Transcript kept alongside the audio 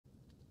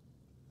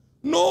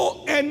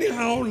No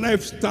anyhow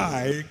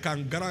lifestyle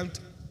can grant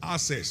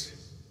access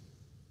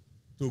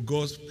to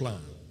God's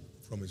plan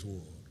from His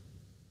word.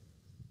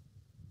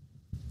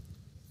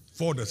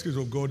 For the Spirit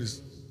of God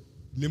is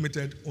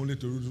limited only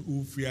to those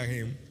who fear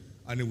Him,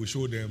 and He will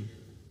show them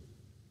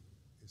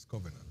His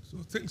covenant. So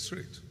think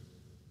straight.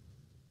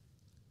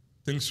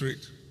 Think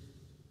straight.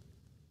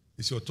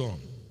 It's your turn.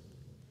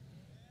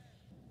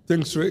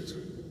 Think straight.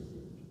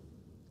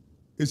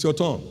 It's your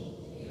turn.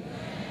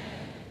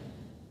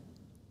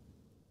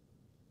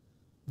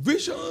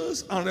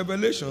 Visions and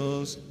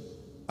revelations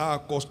are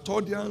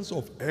custodians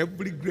of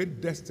every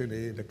great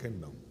destiny in the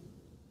kingdom.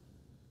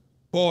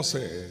 Paul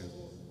said,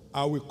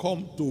 I will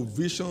come to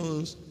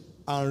visions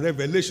and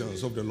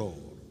revelations of the Lord.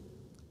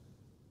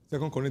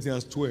 2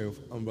 Corinthians 12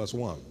 and verse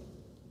 1.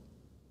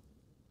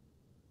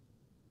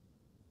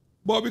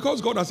 But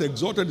because God has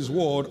exalted His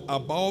word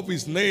above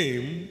His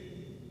name,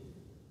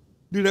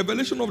 the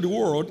revelation of the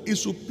word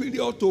is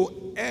superior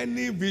to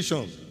any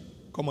vision.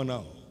 Come on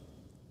now.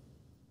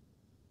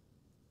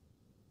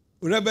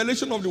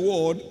 Revelation of the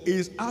word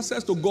is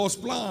access to God's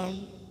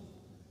plan,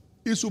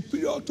 is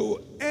superior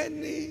to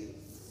any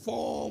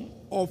form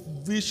of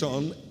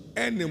vision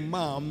any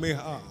man may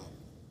have.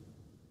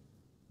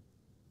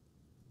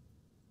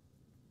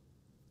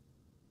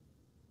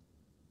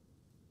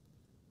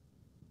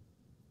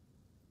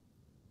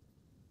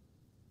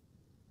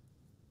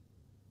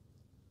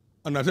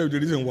 And I'll tell you the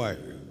reason why.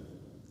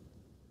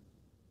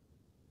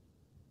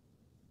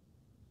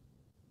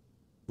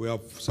 We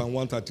have Psalm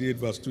 138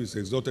 verse 2, it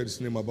exalted His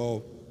name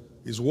above,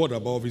 His word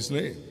above His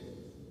name.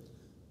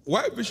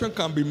 Why vision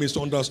can be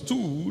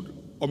misunderstood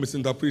or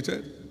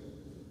misinterpreted?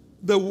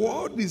 The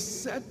word is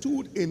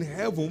settled in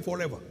heaven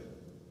forever.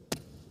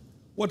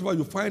 Whatever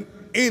you find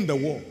in the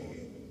word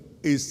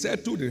is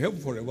settled in heaven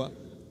forever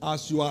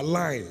as you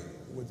align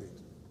with it.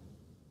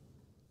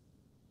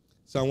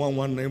 Psalm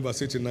 119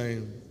 verse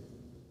 89,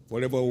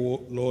 forever,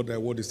 Lord, thy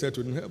word is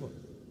settled in heaven.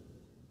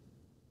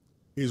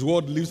 His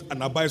word lives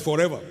and abides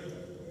forever.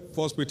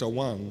 1 Peter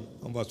 1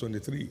 and verse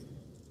 23.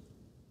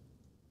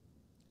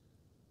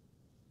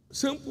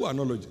 Simple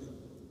analogy.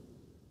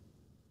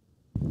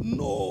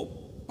 No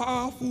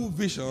powerful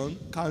vision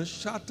can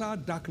shatter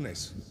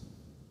darkness.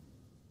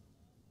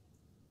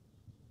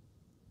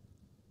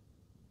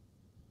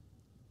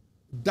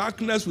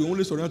 Darkness will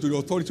only surrender to the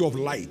authority of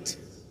light.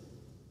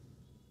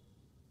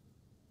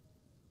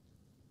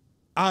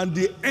 And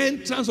the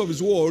entrance of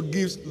His word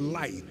gives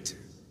light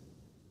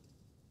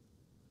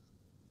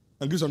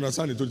and gives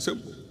understanding to the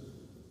simple.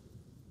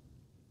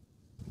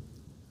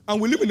 And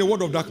we live in a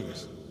world of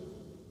darkness,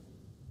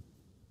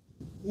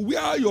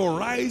 where your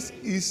rise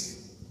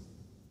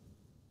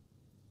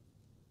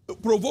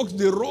provokes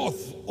the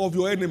wrath of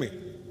your enemy.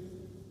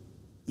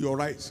 Your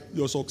rise,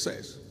 your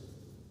success.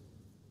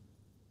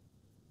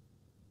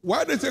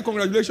 Why they say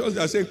congratulations,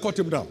 they are saying cut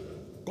him down.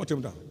 Cut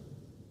him down.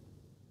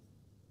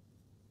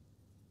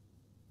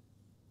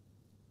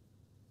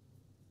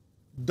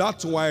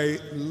 That's why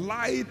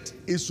light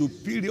is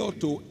superior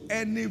to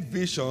any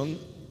vision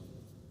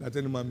that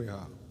any man may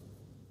have.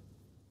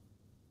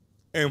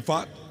 In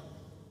fact,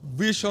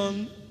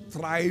 vision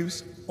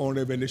thrives on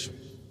revelation.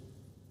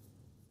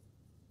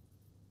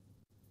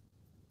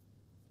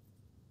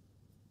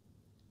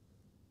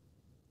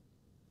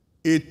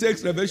 It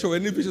takes revelation for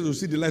any vision to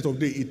see the light of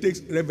day. It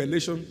takes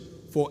revelation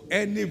for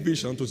any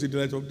vision to see the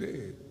light of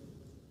day.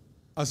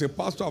 As a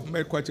pastor, I've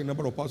met quite a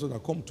number of pastors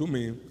that come to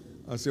me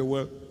and say,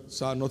 well,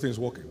 sir, nothing is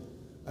working.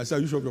 I said,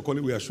 are you sure of your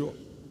calling? We are sure.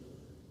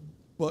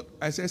 But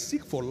I said,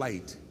 seek for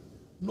light.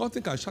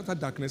 Nothing can shatter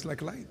darkness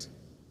like light.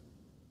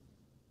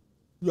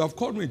 You have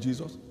called me,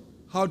 Jesus.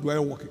 How do I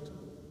work it?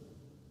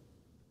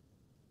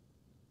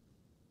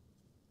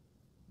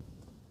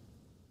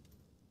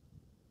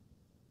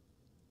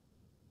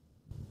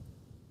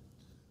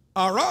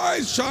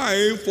 Arise,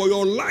 shine, for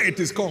your light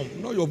is come.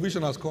 No, your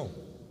vision has come.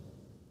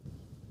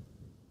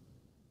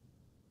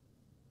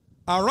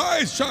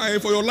 Arise, shine,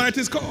 for your light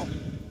is come.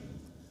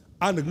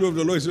 And the glory of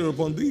the Lord is risen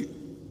upon thee.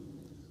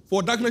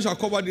 For darkness shall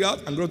cover the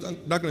earth,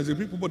 and darkness the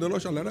people, but the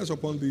Lord shall arise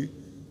upon thee.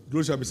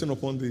 Glory shall be seen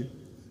upon thee.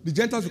 The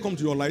Gentiles will come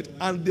to your light,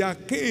 and their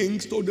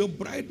kings to the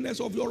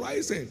brightness of your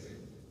rising.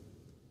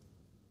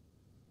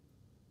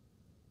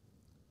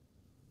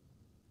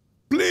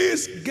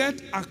 Please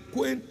get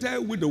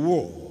acquainted with the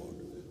word.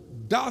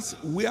 That's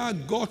where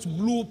God's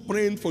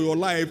blueprint for your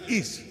life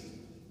is.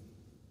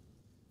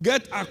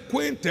 Get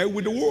acquainted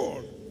with the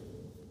word.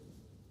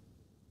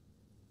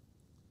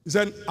 He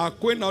said,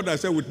 acquaint now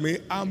thyself with me,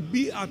 and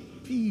be at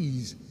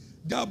peace.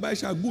 Thereby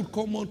shall good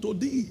come unto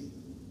thee.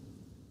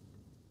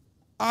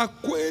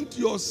 Acquaint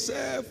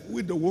yourself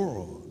with the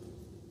word.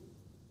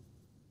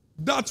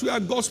 That's where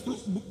God's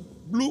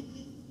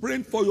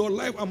blueprint for your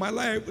life and my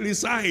life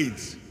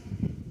resides.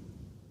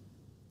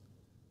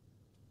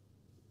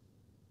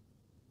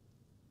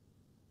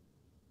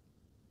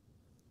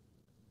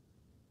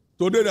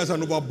 Today there's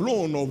an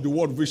overblown of the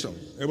word vision.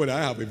 Everybody,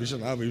 I have a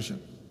vision, I have a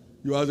vision.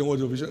 You ask them what's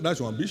your vision? That's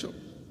your ambition.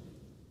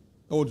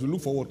 That's what you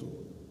look forward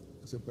to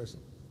as a person.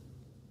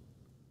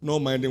 No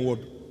minding what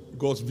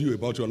God's view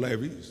about your life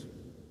is.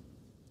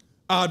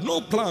 I had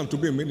no plan to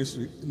be in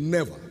ministry,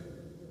 never.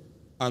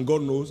 And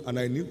God knows, and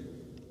I knew.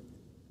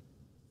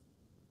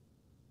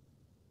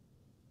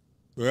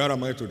 Where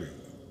am I today?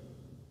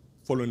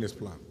 Following His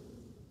plan.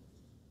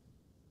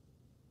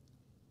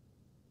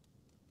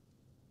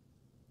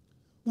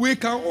 We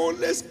can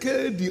only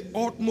scale the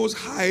utmost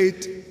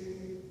height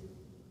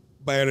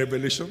by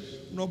revelation,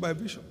 not by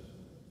vision.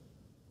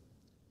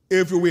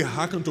 If you will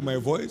hearken to my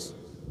voice,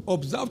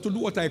 observe to do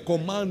what I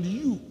command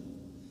you,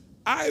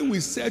 I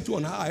will set you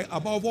on high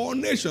above all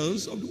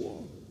nations of the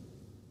world.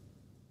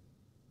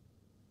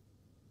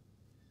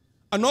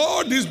 And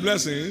all these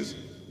blessings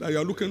that you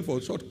are looking for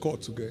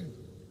shortcuts again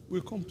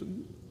will come to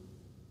you.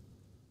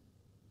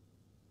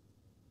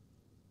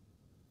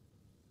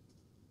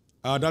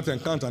 I had that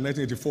encounter in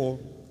 1984.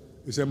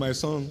 He said, my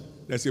son,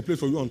 there's a place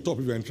for you on top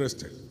if you're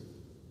interested.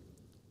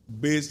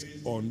 Based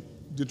on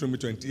Deuteronomy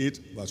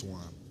 28, verse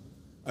 1.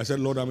 I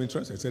said, Lord, I'm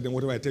interested. He said, then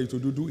whatever I tell you to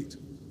do, do it.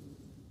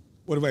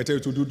 Whatever I tell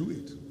you to do, do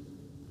it.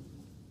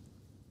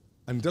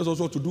 And he tells us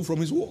what to do from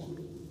his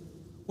word.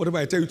 Whatever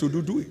I tell you to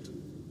do, do it.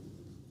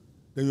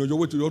 Then you're on your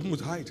way to the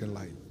utmost height in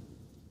life.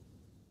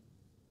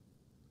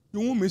 You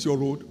won't miss your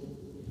road.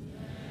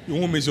 You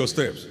won't miss your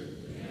steps.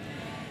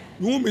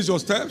 You won't miss your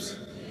steps.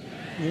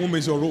 You won't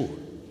miss your road.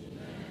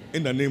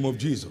 In the name of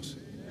Jesus.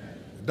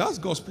 That's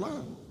God's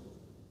plan.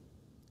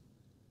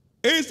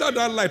 Inside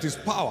that light is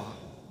power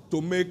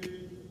to make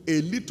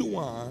a little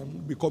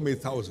one become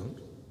 1,000.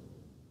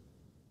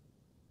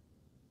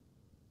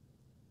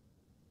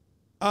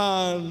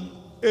 And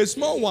a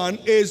small one,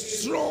 a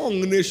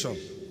strong nation.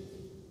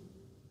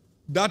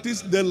 That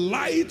is, the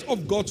light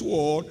of God's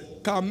word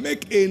can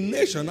make a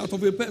nation out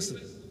of a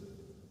person.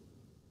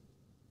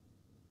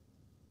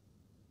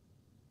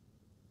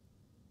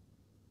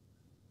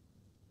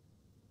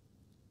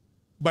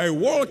 By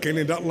walking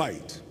in that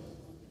light.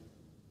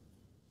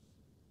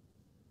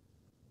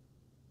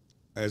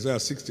 Isaiah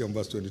 60 and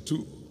verse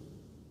 22.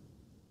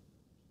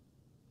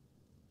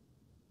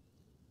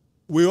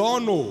 We all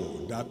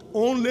know that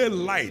only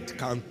light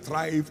can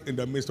thrive in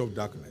the midst of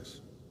darkness.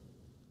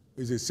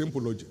 It's a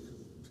simple logic.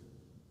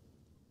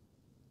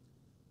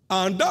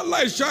 And that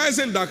light shines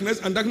in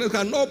darkness, and darkness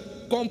cannot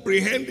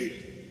comprehend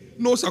it.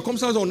 No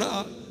circumstance on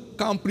earth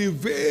can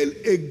prevail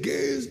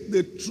against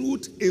the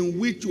truth in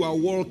which you are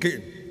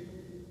walking.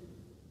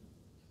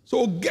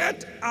 So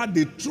get at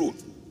the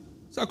truth.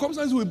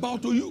 Circumstances will bow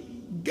to you.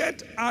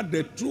 Get at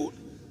the truth.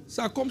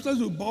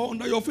 Circumstances will bow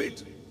under your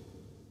feet.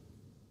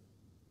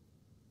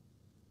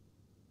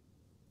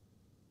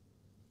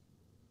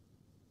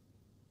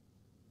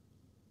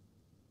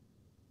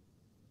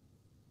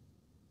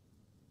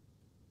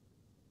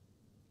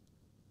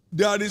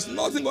 There is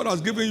nothing God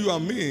has given you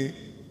and me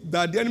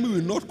that the enemy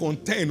will not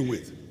contend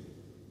with.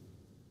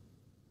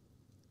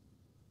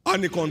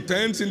 And he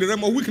contends in the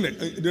realm of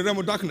weakness, in the realm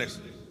of darkness.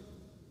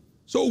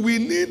 So we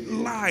need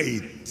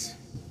light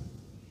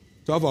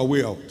to have our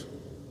way out.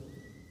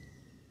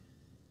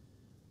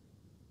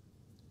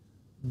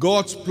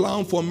 God's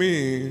plan for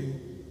me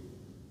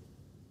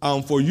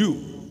and for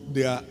you,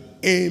 their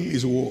aim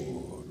is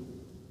word.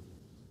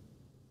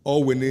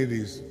 All we need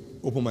is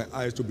open my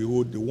eyes to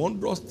behold the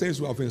wondrous things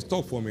you have in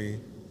stock for me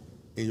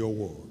in your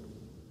word.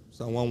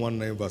 Psalm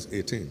 119, verse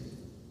 18.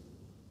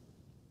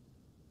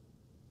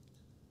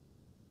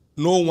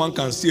 No one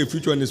can see a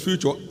future in his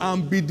future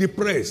and be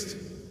depressed.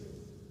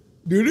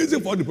 The reason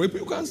for depression,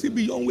 people can't see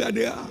beyond where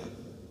they are.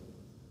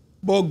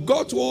 But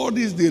God's word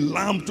is the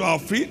lamp to our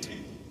feet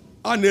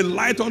and a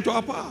light unto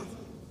our path.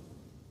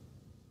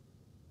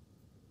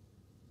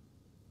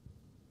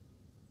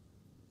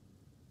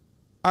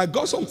 I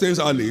got some things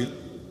early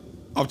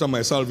after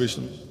my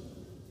salvation.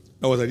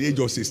 I was at the age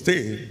of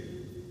 16.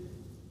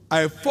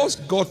 I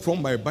first got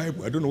from my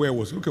Bible, I don't know where I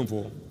was looking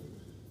for,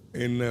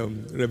 in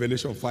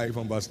Revelation 5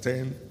 and verse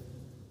 10,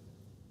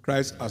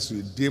 Christ has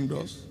redeemed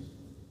us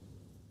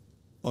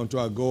unto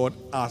our God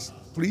as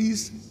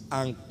priests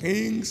and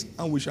kings,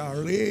 and we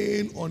shall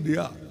reign on the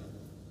earth.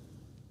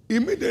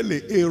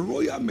 Immediately, a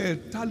royal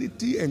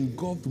mentality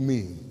engulfed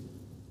me.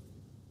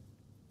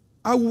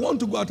 I want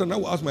to go out and I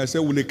will ask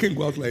myself, will a king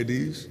go out like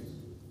this?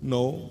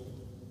 No.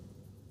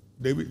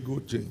 David, go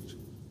change.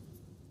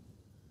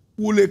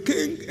 Will a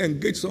king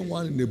engage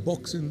someone in a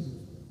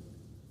boxing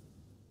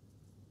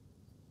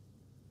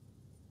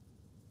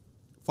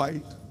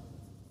fight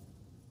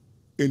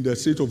in the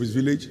street of his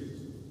village?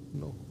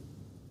 No.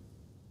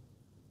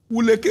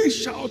 Will a king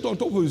shout on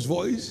top of his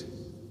voice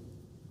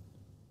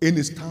in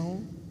his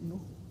town?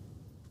 No.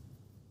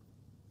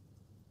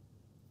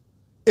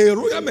 A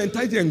royal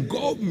mentality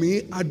engulfed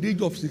me at the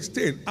age of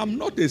 16. I'm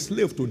not a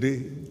slave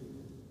today.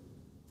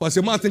 But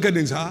a man thinking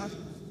in his heart.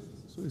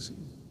 So you see.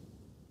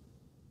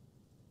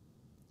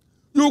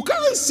 You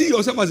can't see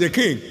yourself as a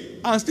king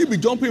and still be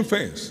jumping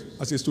fence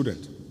as a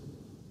student.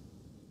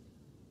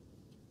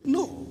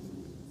 No.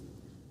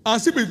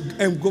 And still be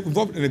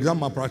involved in exam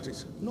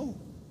malpractice. No.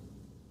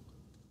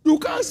 You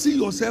can't see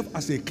yourself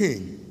as a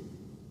king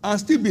and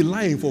still be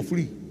lying for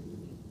free.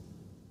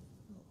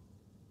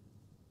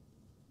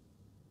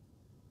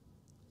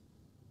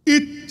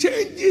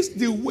 changes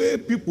the way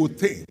people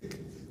think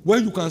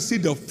when you can see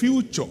the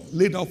future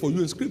laid out for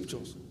you in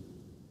scriptures.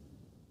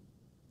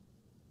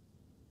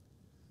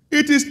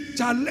 It is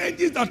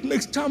challenges that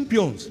makes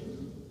champions.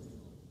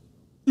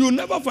 You'll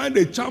never find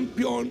a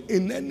champion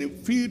in any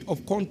field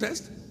of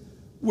contest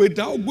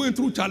without going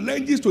through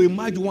challenges to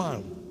emerge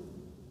one.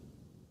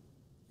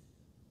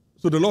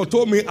 So the Lord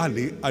told me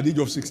early, at the age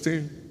of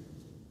 16,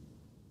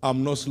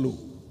 I'm not slow.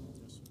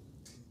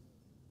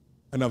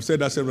 And I've said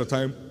that several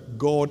times,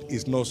 God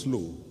is not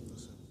slow.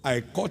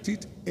 I caught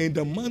it in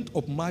the month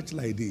of March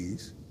like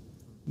this,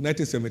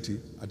 1970,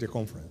 at a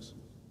conference.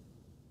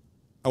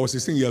 I was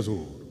 16 years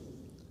old.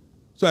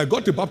 So I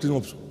got the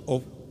baptism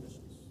of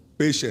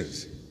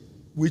patience,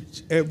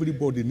 which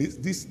everybody needs.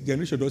 This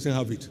generation doesn't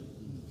have it.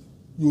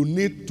 You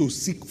need to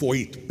seek for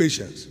it.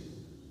 Patience.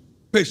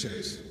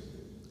 Patience.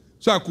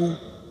 So I could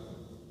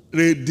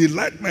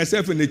delight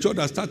myself in a church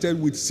that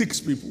started with 6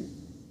 people.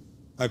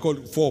 I call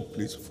it 4,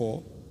 please,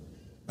 4.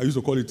 I used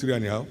to call it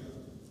 3.5.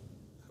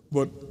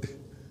 But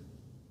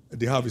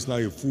the half is now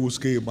a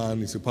full-scale man.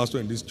 He's a pastor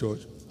in this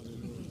church.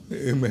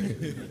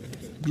 Amen.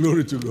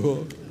 Glory to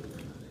God.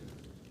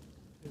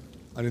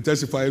 And he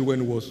testified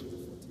when he was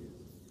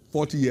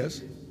 40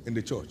 years in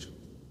the church,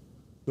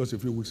 just a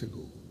few weeks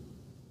ago.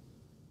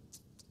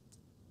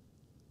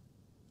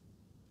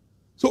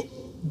 So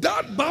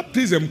that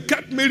baptism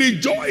kept me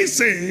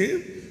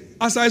rejoicing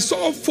as I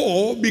saw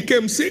 4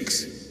 became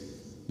 6.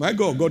 My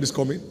God, God is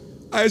coming.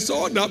 I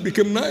saw that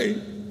became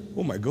 9.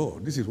 Oh my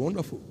God, this is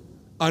wonderful.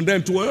 And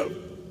then 12,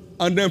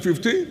 and then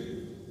 15.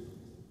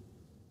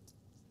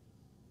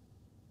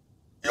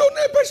 You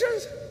need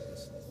patience.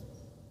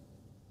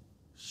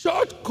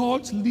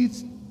 Shortcuts lead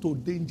to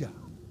danger.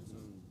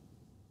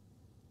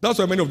 That's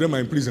why many of them are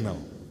in prison now.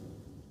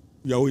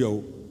 Yahoo,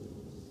 yahoo.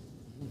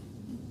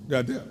 They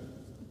are there.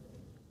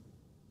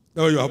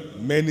 Now you have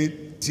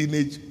many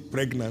teenage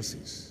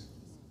pregnancies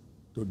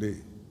today.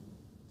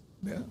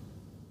 Yeah.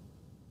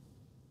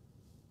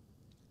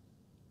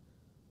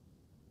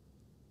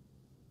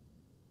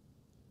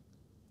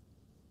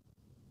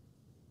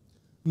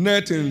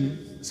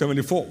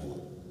 1974,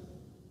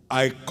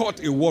 I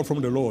caught a word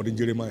from the Lord in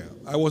Jeremiah.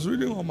 I was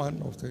reading all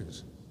manner of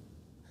things.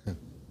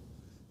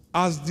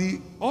 As the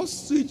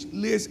ostrich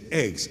lays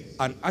eggs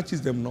and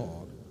hatches them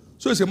not,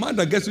 so it's a man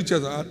that gets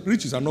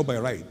riches and not by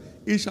right.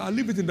 He shall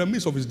leave it in the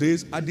midst of his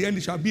days. At the end,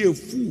 he shall be a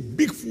fool,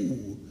 big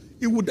fool.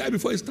 He will die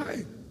before his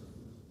time.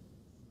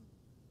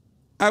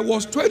 I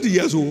was 20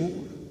 years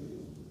old,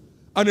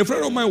 and a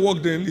friend of mine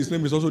walked in. His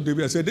name is also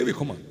David. I said, David,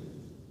 come on.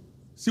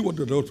 See what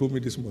the Lord told me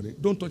this morning.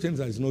 Don't touch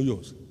anything that is not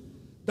yours.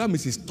 That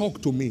means he's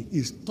talked to me.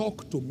 He's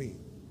talked to me.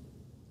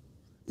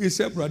 He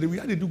said, brother,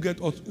 how did you get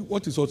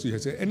what is also? He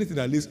said, anything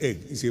that lays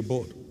egg is a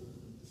bird.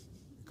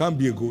 It can't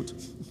be a goat.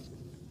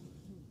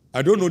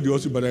 I don't know the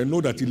ostrich, but I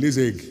know that he lays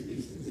egg.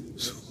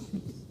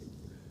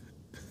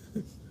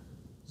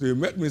 So he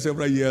met me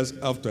several years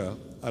after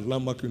at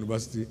Landmark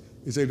University.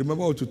 He said,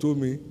 remember what you told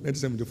me,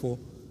 1974?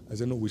 I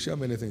said, no, we share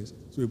many things.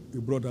 So he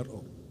brought that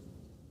up.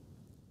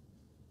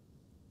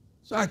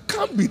 So I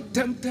can't be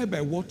tempted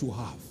by what you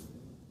have.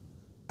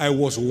 I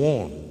was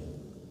warned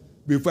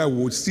before I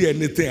would see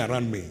anything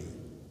around me.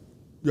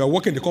 You are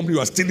working in the company,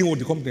 you are stealing what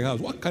the company has.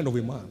 What kind of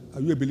a man?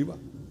 Are you a believer?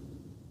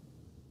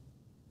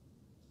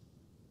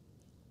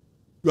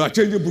 You are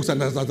changing books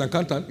and as an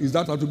accountant. Is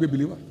that how to be a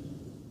believer?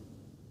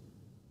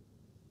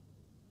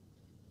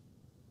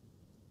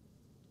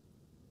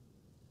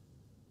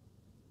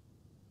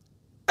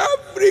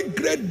 Every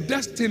great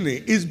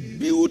destiny is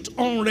built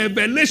on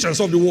revelations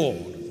of the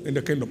world in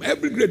the kingdom.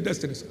 Every great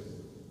destiny, sir.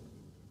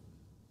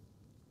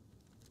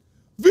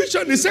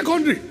 Vision is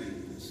secondary.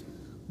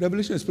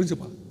 Revelation is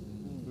principal.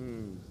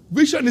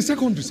 Vision is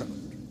secondary, sir.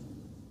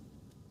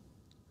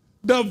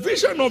 The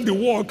vision of the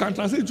world can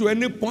translate to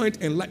any point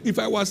in life. If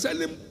I was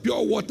selling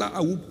pure water,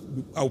 I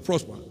would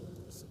prosper.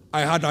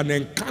 I had an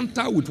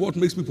encounter with what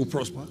makes people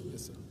prosper.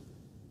 Yes, sir.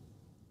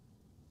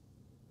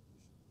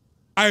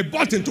 I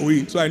bought into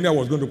it, so I knew I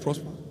was going to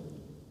prosper.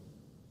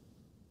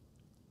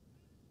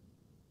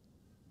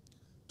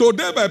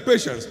 Today, by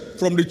patience,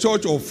 from the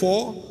church of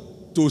 4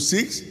 to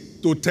 6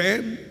 to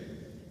 10,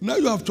 now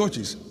you have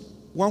churches,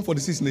 1 for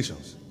the 6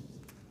 nations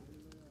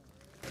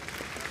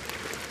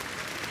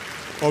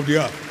of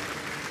the earth.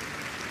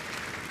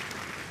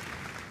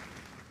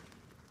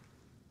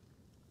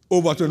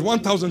 Over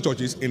 21,000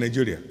 churches in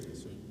Nigeria.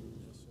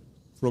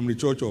 From the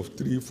church of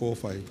 3, 4,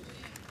 5.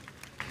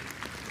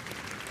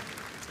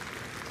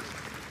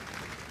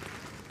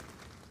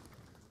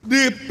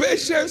 The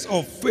patience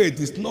of faith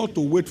is not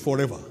to wait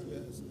forever.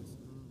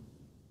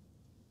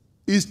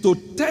 It's to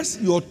test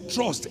your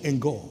trust in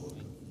God.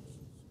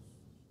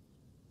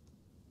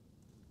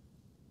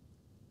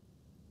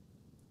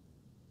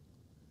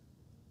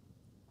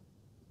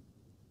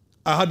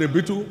 I had a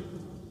beetle.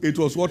 It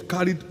was what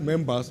carried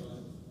members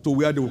to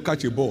where they would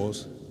catch a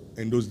bus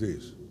in those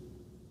days.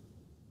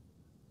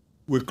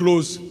 We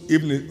close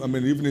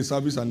evening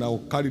service, and I will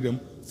carry them.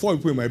 4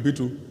 people in my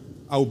beetle.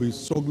 I will be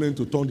struggling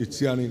to turn the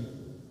steering,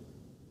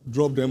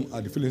 drop them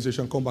at the filling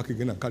station, come back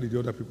again and carry the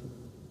other people.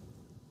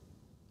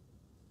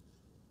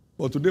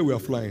 But today we are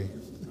flying.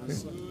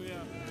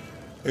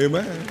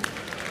 Amen.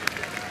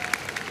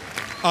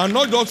 And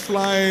not just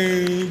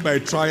flying by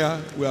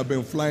trial, we have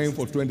been flying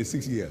for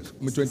 26 years.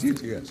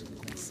 28 years.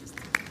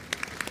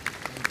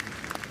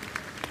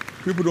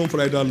 People don't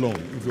fly that long,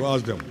 if you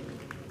ask them.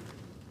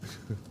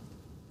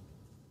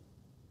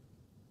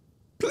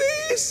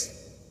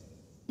 Please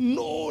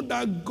know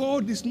that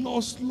God is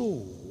not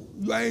slow.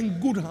 You are in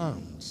good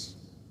hands.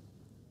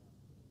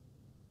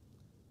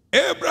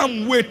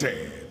 Abraham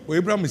waited, but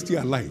Abraham is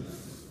still alive.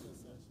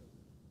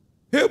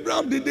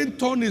 Abraham didn't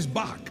turn his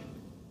back.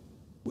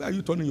 Where are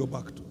you turning your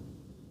back to?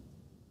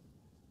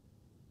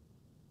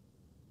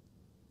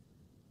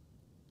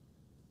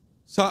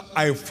 So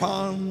I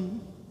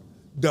found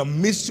the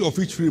mystery of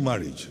each free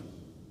marriage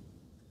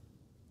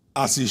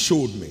as he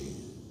showed me.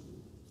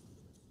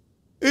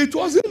 It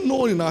wasn't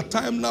known in our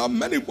time. Now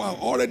many people are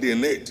already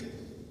in it.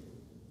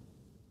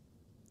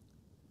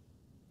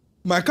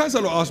 My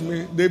counselor asked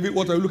me, David,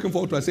 what are you looking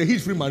forward to? I said,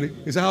 he's free marriage.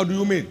 He said, how do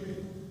you mean?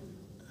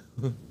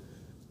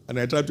 And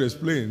I tried to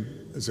explain.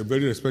 As a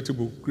very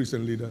respectable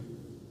Christian leader.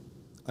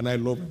 And I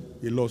love him.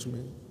 He loves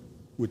me.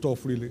 We talk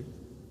freely.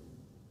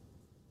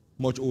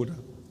 Much older.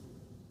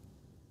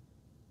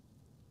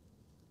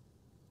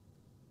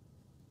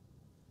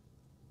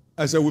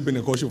 I said, we've been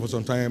in courtship for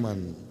some time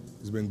and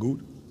it's been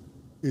good.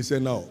 He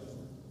said, now,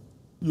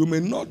 you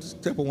may not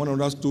step on one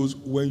another's toes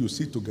when you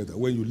sit together,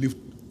 when you live,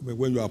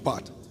 when you are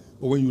apart.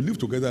 But when you live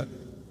together,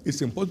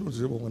 it's impossible to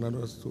step on one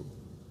another's toes.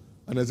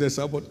 And I said,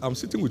 sir, but I'm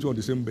sitting with you on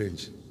the same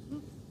bench,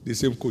 the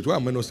same coach. Why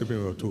am I not stepping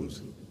on your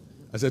toes?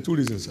 I said, 2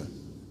 reasons, sir.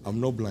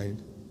 I'm not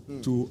blind.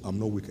 2, I'm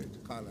not wicked.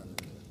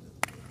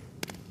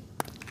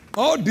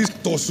 All this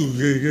tussle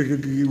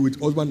with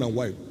husband and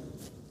wife,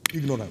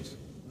 ignorance,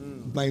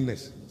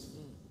 blindness.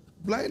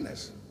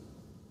 Blindness.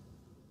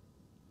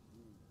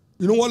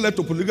 You know what led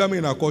to polygamy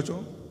in our culture?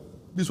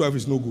 This wife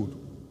is no good.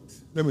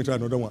 Let me try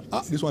another one.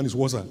 This one is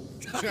worse.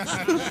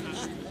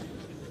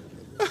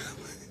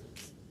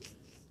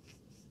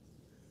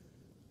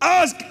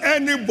 Ask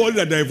anybody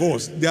that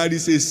divorced. There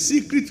is a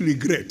secret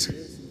regret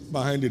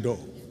behind the door.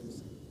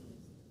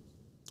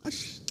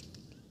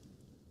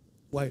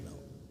 Why now?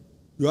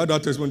 You had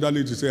that testimony, that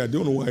lady say, I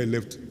don't know why I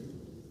left.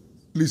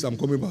 Please, I'm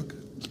coming back.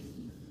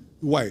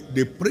 Why?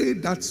 They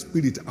prayed that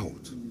spirit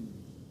out.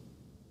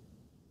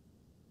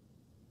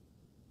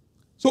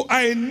 So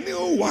I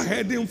knew we're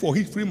heading for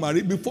his free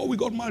marriage before we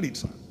got married,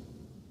 sir.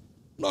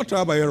 Not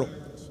trial by error.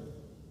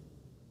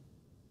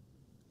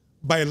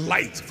 By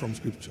light from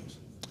scriptures.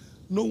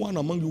 No one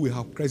among you will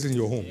have crisis in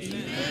your homes.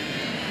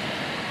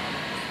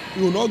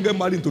 You will not get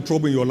married into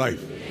trouble in your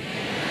life.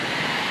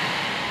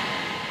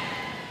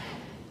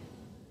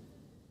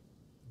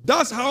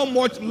 That's how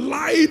much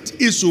light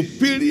is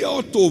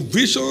superior to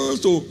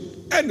visions, to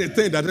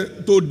anything,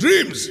 to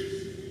dreams.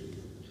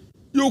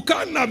 You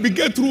can't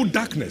navigate through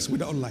darkness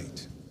without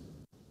light.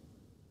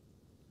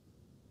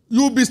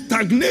 You'll be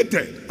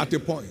stagnated at a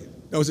point.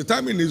 There was a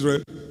time in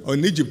Israel or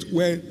in Egypt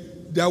when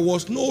there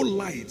was no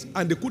light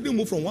and they couldn't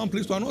move from one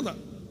place to another.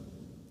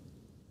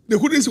 They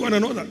couldn't see one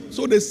another.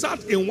 So they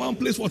sat in one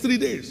place for 3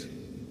 days.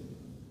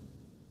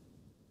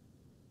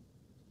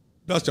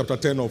 That's chapter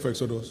 10 of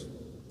Exodus,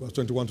 verse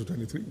 21 to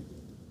 23.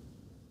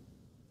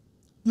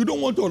 You don't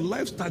want your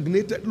life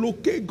stagnated.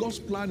 Locate God's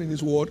plan in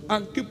his word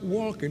and keep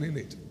walking in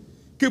it.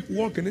 Keep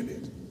walking in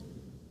it.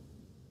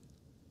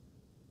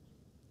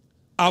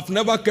 I've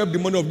never kept the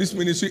money of this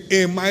ministry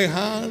in my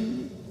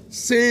hand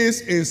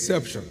since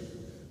inception.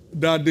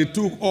 That they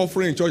took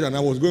offering in church and I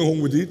was going home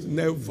with it.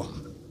 Never.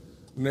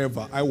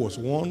 Never. I was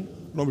one,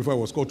 not before I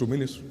was called to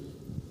ministry.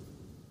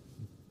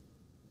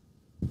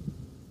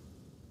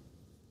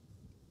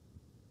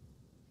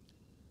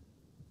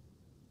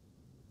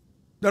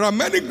 There are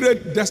many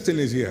great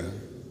destinies here,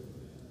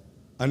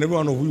 and every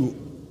one of you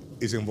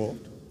is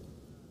involved.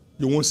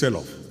 You won't sell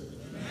off.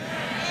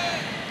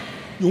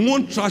 You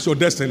won't trash your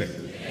destiny.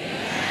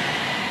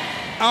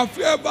 Have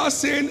you ever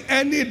seen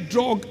any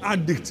drug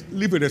addict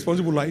live a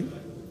responsible life?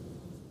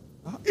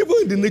 Even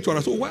in the nature,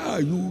 so why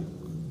are you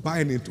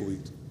buying into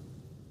it?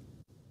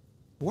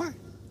 Why?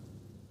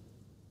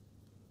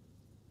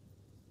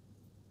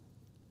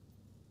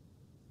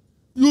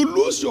 You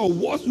lose your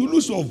worth, you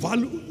lose your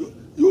value,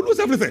 you lose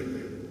everything.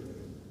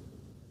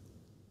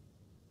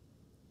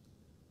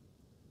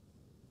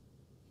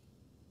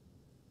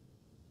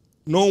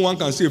 No one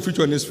can see a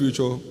future in this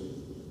future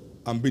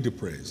and be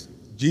depressed.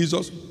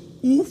 Jesus,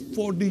 who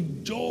for the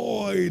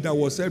joy that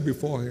was set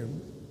before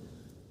him,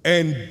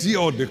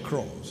 endured the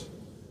cross,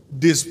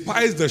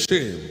 despised the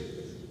shame,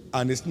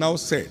 and is now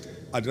set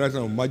at the right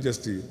hand of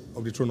majesty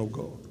of the throne of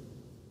God.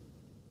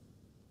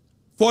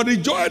 For the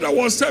joy that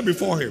was set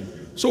before him.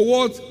 So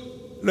what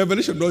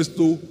Revelation does is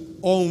to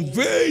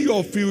unveil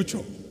your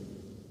future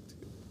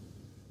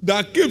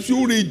that keeps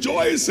you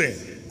rejoicing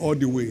all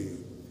the way.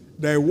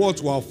 Thy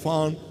words were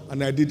found,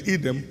 and I did eat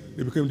them.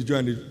 They became the joy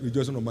and the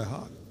rejoicing of my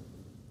heart.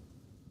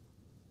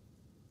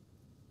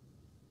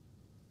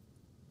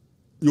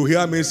 You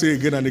hear me say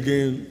again and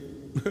again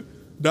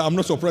that I'm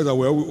not surprised at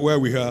where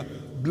we are,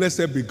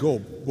 blessed be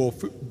God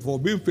for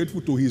being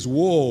faithful to his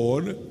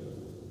word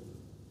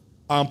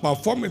and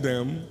performing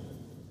them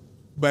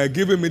by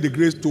giving me the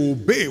grace to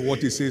obey what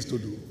he says to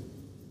do.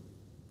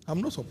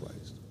 I'm not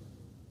surprised.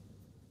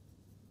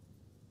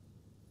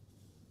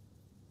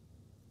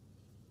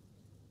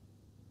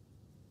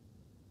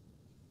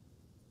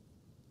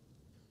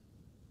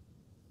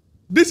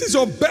 This is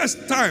your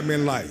best time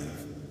in life.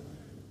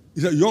 He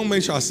said, young men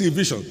shall see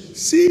vision.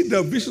 See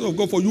the vision of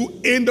God for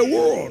you in the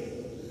world.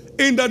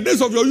 In the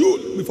days of your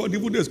youth, before the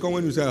evil days come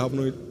when you say, I have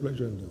no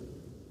pleasure in them.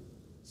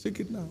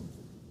 Seek it now.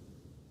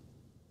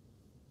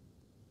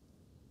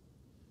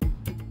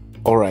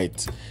 All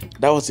right,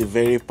 that was a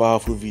very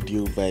powerful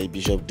video by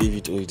Bishop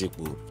David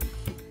Oyedepo.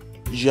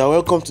 You are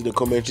welcome to the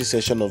commentary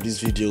section of this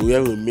video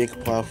where we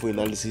make powerful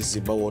analysis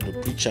about what the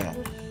preacher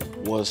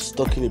was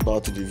talking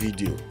about in the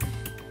video.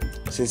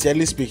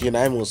 Sincerely speaking,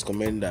 I must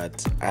comment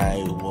that I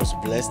was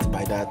blessed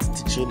by that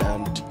teaching,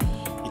 and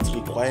it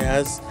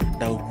requires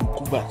that we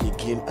go back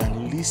again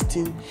and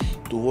listen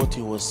to what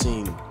he was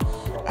saying.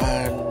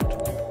 And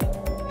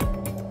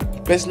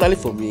personally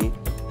for me,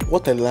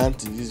 what I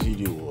learned in this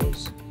video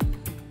was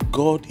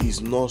God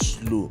is not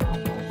slow.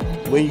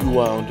 When you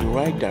are on the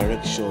right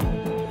direction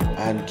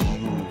and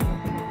you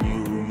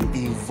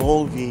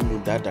involve him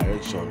in that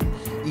direction,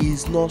 he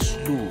is not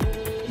slow.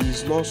 He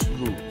is not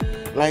slow.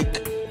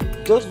 Like,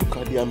 just look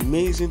at the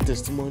amazing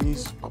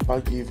testimonies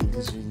Papa gave in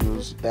these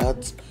videos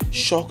that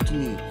shocked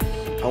me.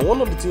 And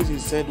one of the things he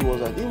said was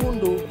that even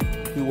though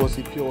he was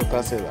a pure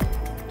water seller,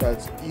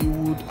 that he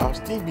would have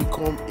still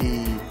become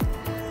a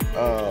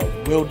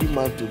wealthy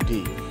man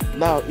today.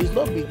 Now, it's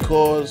not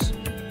because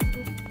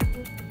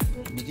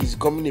he's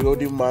becoming a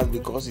wealthy man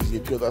because he's a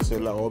pure water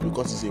seller or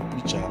because he's a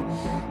preacher.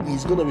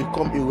 He's going to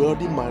become a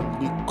wealthy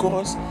man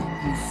because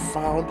he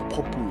found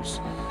purpose.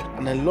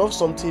 And I love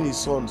something his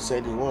son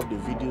said in one of the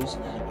videos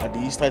at the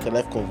Easter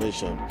Life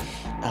Convention.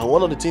 And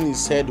one of the things he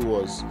said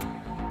was,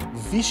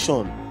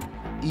 vision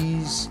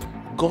is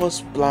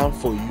God's plan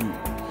for you,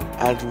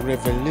 and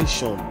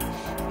revelation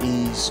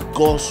is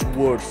God's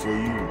word for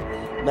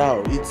you.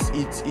 Now,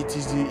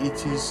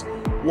 it is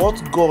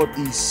what God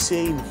is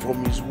saying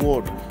from his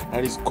word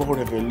that is called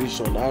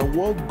revelation, and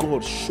what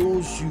God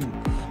shows you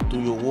to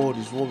your word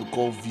is what we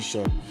call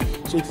vision.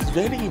 So it is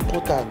very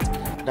important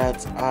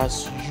that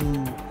as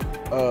you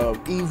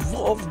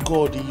involve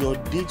God in your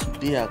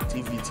day-to-day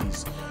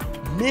activities,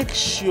 make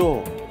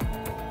sure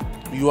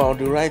you are on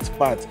the right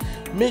path.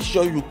 Make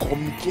sure you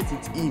communicate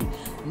with him.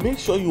 Make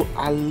sure you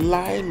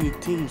align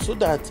with him so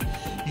that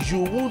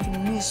you won't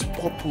miss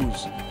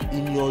purpose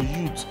in your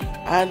youth.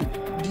 And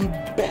the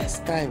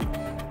best time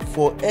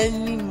for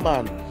any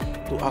man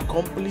to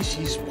accomplish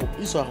his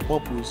or her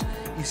purpose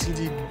is in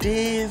the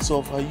days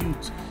of her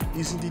youth,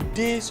 is in the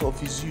days of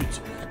his youth.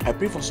 I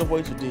pray for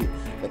somebody today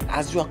that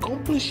as you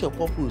accomplish your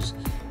purpose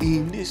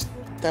in this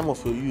time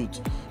of your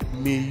youth,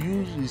 may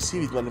you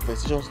receive its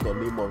manifestations in the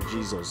name of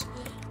Jesus.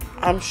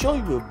 I'm sure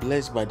you were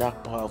blessed by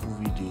that powerful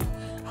video.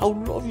 I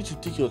would love you to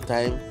take your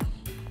time,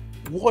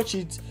 watch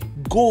it,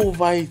 go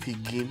over it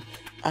again,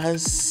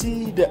 and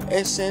see the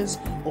essence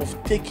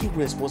of taking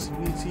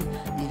responsibility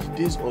in the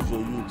days of your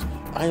youth.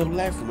 And your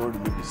life will not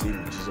remain the same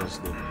in Jesus'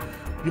 name.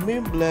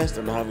 Remain blessed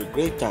and have a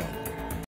great time.